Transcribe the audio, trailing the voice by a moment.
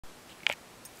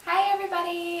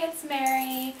everybody, it's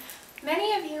Mary.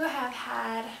 Many of you have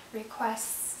had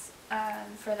requests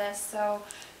for this, so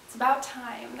it's about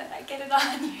time that I get it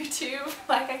on YouTube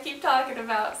like I keep talking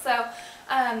about. So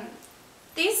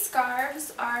these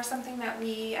scarves are something that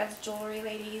we as jewelry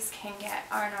ladies can get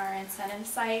on our incentive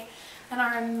site, and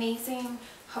are amazing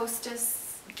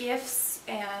hostess gifts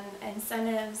and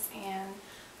incentives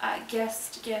and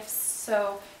guest gifts.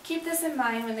 So keep this in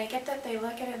mind when they get that. They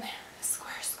look at it and they're,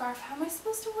 square scarf, how am I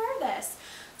supposed to wear this?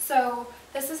 So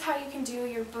this is how you can do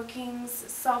your bookings,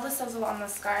 sell the sizzle on the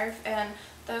scarf, and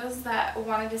those that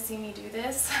wanted to see me do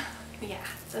this, yeah,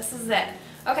 this is it.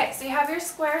 Okay, so you have your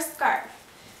square scarf.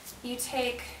 You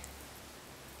take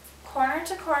corner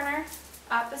to corner,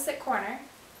 opposite corner,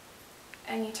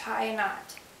 and you tie a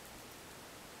knot.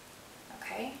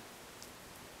 Okay?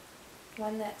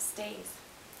 One that stays.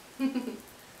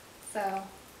 So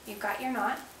you've got your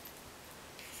knot.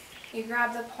 You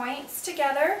grab the points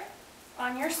together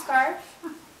on your scarf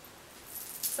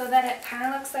so that it kind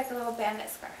of looks like a little bandit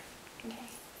scarf. Okay?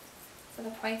 So the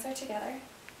points are together.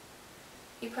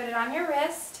 You put it on your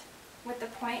wrist with the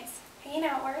points hanging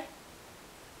outward.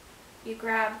 You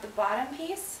grab the bottom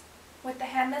piece with the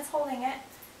hand that's holding it,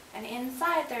 and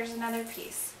inside there's another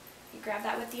piece. You grab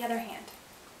that with the other hand.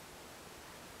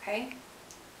 Okay?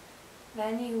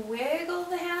 Then you wiggle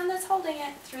the hand that's holding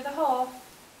it through the hole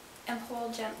and pull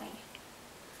gently.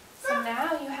 So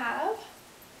now you have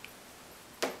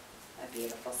a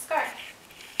beautiful scarf.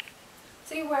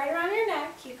 So you wear it around your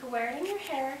neck, you can wear it in your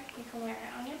hair, you can wear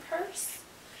it on your purse,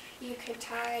 you could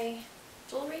tie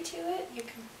jewelry to it, you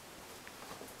can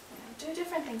do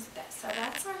different things with this. So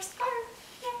that's our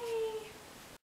scarf. Yay!